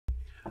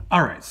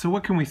All right, so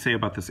what can we say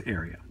about this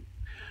area?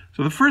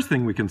 So the first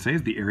thing we can say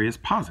is the area is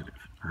positive,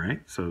 all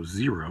right? So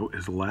 0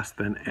 is less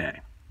than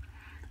A,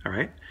 all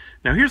right?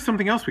 Now here's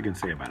something else we can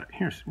say about it.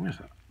 Here's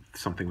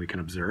something we can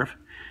observe.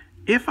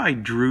 If I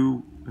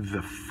drew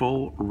the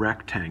full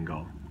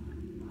rectangle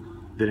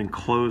that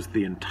enclosed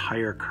the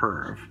entire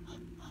curve,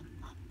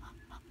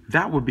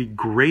 that would be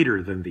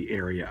greater than the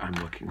area I'm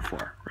looking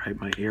for, right?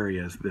 My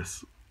area is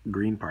this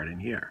green part in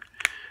here.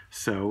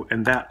 So,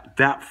 and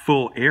that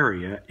full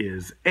area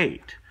is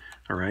 8,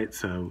 all right?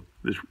 So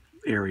this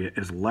area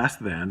is less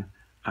than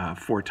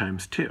 4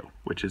 times 2,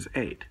 which is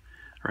 8.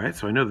 All right,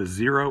 so I know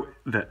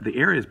that the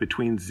area is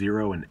between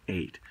 0 and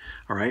 8.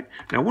 All right,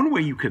 now one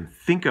way you can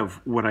think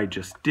of what I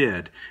just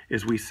did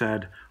is we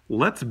said,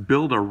 let's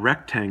build a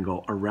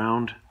rectangle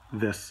around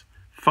this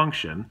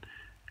function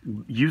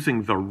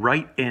using the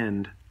right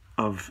end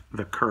of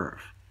the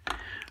curve.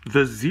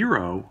 The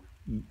 0,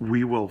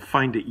 we will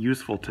find it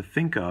useful to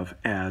think of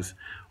as,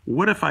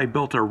 what if I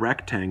built a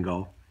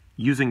rectangle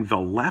using the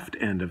left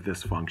end of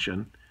this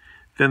function?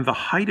 Then the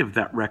height of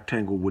that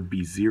rectangle would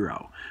be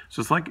 0. So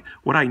it's like,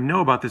 what I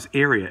know about this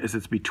area is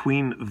it's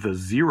between the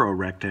 0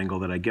 rectangle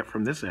that I get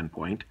from this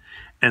endpoint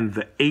and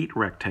the 8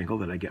 rectangle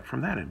that I get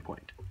from that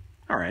endpoint.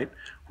 All right,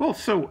 well,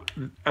 so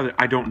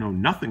I don't know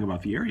nothing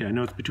about the area. I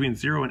know it's between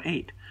 0 and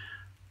 8.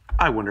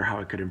 I wonder how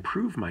I could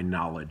improve my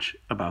knowledge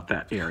about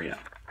that area.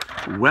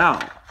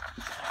 Well,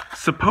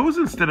 suppose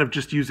instead of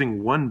just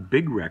using one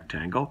big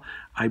rectangle,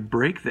 I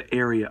break the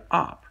area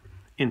up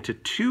into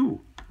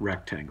 2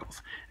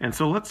 rectangles. And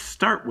so let's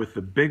start with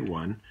the big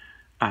one,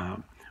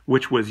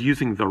 which was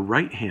using the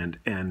right-hand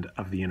end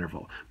of the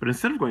interval. But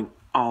instead of going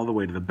all the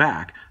way to the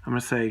back, I'm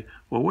going to say,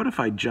 well, what if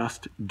I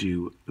just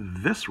do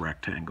this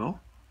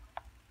rectangle?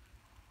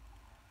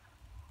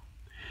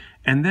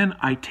 And then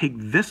I take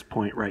this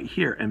point right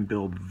here and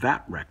build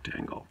that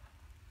rectangle.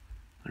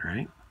 All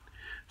right?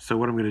 So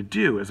what I'm going to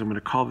do is I'm going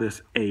to call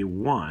this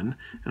A1, and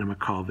I'm going to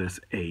call this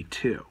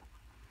A2.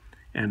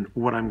 And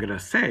what I'm going to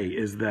say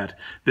is that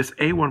this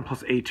A1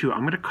 plus A2,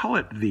 I'm going to call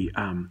it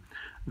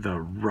the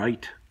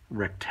right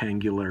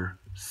rectangular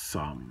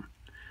sum.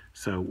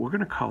 So we're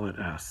going to call it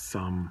a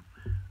sum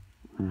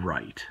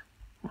right.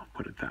 I'll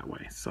put it that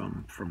way,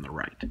 sum from the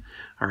right.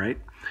 All right,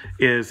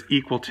 is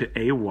equal to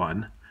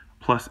A1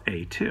 plus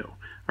A2.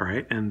 All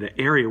right, and the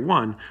area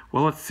 1,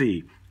 well, let's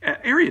see.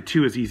 Area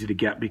 2 is easy to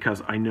get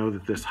because I know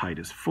that this height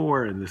is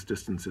 4 and this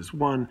distance is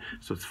 1,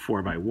 so it's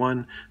 4 by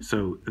 1.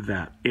 So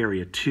that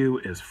area 2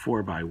 is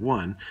 4 by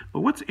 1. But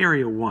what's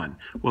area 1?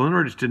 Well, in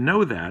order to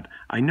know that,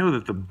 I know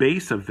that the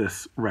base of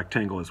this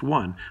rectangle is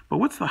 1, but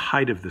what's the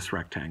height of this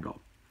rectangle?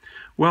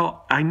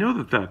 Well, I know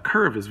that the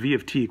curve is v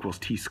of t equals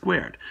t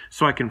squared,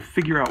 so I can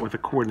figure out what the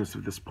coordinates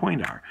of this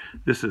point are.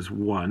 This is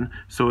 1,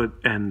 so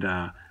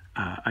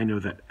I know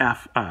that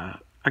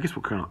I guess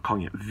we're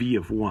calling it v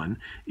of 1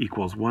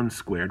 equals 1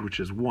 squared, which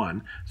is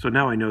 1. So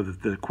now I know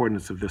that the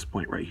coordinates of this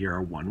point right here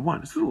are 1, 1.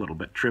 This is a little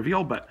bit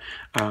trivial, but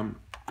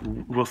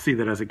we'll see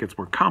that as it gets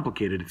more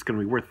complicated, it's going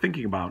to be worth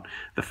thinking about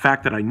the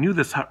fact that I knew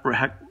this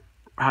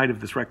height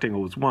of this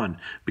rectangle was 1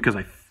 because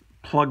I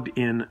plugged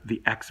in the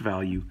x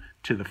value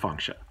to the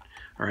function.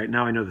 All right,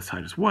 now I know this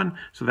height is 1,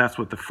 so that's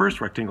what the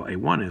first rectangle,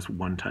 A1, is,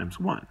 1 times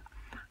 1.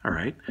 All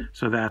right,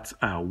 so that's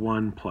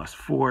 1 plus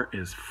 4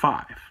 is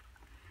 5.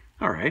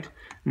 All right,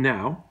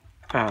 now,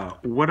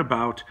 what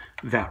about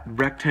that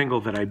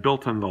rectangle that I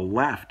built on the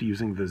left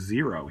using the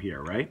 0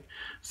 here, right?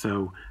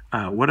 So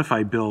what if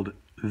I build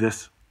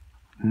this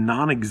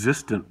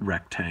non-existent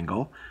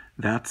rectangle?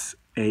 That's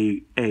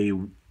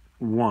A1.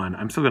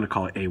 I'm still going to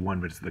call it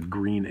A1, but it's the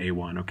green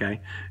A1,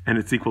 okay? And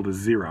it's equal to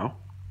 0.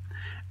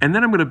 And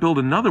then I'm going to build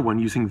another one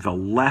using the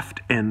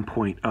left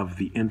endpoint of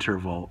the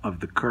interval of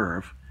the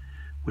curve,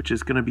 which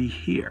is going to be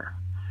here,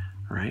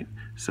 right?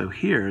 So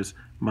here's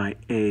my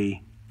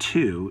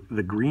A2,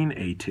 the green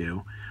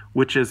A2,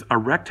 which is a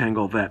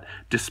rectangle that,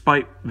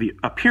 despite the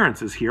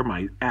appearances here,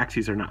 my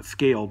axes are not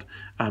scaled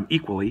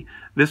equally,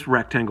 this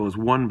rectangle is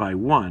 1 by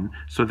 1,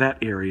 so that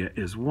area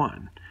is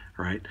 1,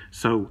 right?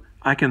 So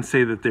I can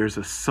say that there's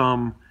a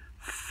sum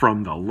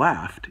from the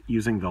left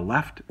using the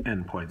left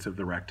endpoints of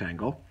the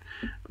rectangle,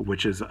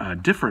 which is a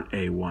different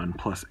A1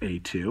 plus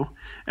A2.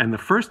 And the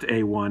first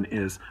A1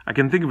 is, I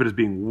can think of it as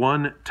being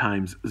 1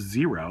 times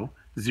 0,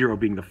 0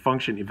 being the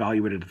function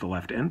evaluated at the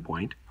left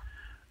endpoint,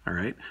 all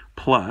right,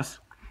 plus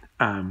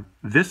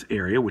this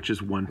area, which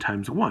is 1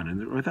 times 1.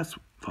 And that's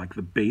like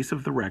the base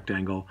of the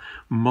rectangle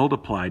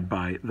multiplied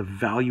by the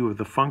value of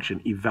the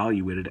function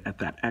evaluated at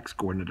that x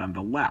coordinate on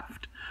the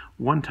left.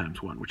 1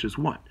 times 1, which is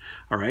 1.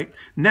 All right.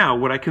 Now,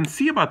 what I can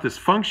see about this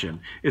function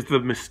is the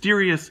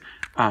mysterious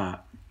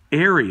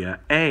area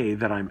A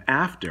that I'm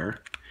after.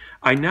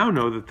 I now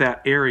know that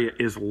that area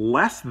is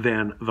less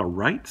than the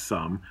right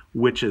sum,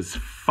 which is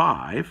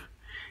 5.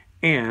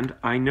 And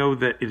I know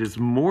that it is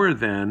more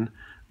than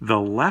the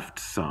left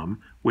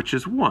sum, which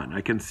is 1.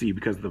 I can see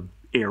because the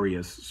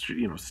areas,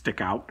 stick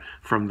out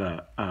from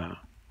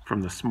from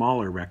the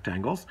smaller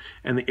rectangles,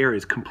 and the area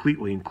is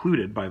completely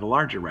included by the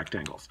larger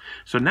rectangles.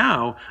 So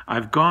now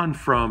I've gone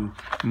from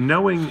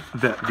knowing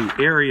that the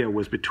area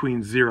was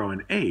between 0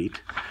 and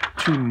 8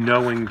 to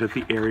knowing that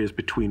the area is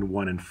between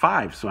 1 and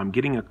 5. So I'm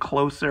getting a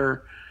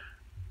closer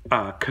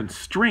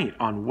constraint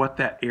on what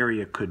that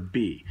area could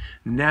be.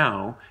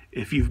 Now,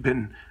 if you've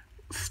been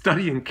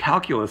studying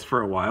calculus for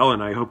a while,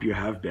 and I hope you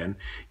have been,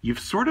 you've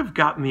sort of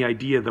gotten the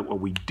idea that what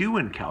we do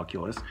in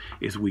calculus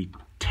is we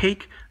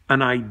take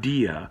an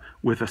idea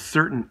with a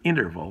certain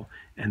interval,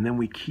 and then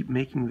we keep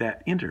making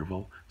that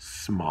interval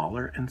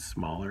smaller and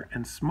smaller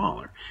and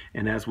smaller.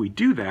 And as we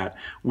do that,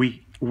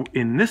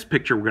 in this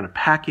picture, we're going to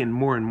pack in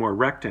more and more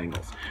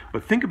rectangles.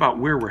 But think about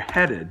where we're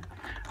headed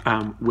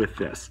with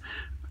this.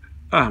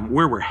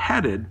 Where we're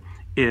headed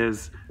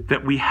is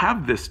that we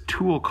have this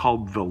tool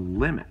called the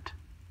limit.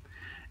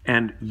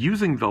 And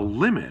using the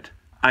limit,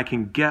 I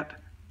can get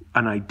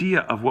an idea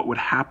of what would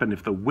happen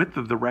if the width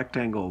of the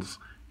rectangles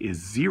is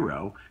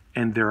 0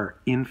 and there are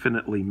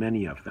infinitely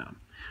many of them.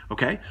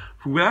 Okay,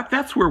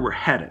 that's where we're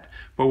headed.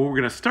 But what we're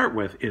going to start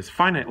with is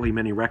finitely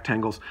many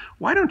rectangles.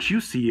 Why don't you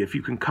see if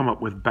you can come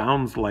up with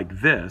bounds like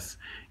this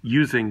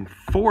using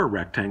 4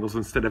 rectangles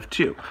instead of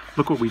 2?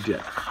 Look what we did.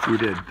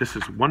 This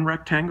is 1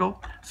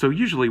 rectangle. So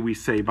usually we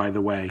say, by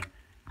the way,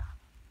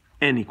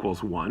 n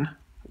equals 1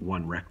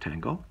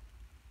 rectangle.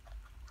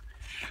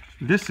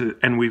 This is,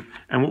 and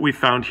what we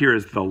found here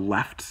is the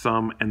left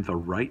sum and the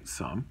right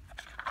sum.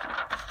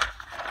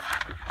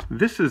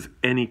 This is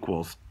n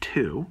equals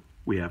 2.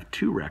 We have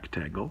 2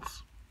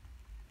 rectangles.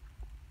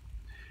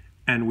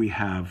 And we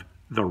have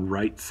the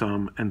right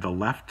sum and the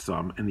left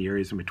sum and the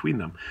areas in between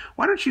them.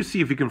 Why don't you see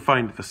if you can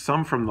find the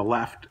sum from the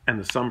left and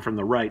the sum from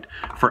the right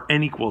for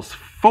n equals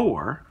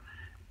 4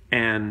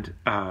 and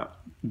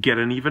get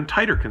an even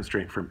tighter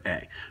constraint from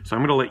A. So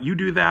I'm going to let you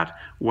do that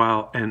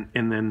and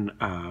then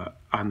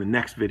on the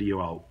next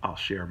video I'll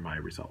share my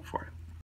result for it.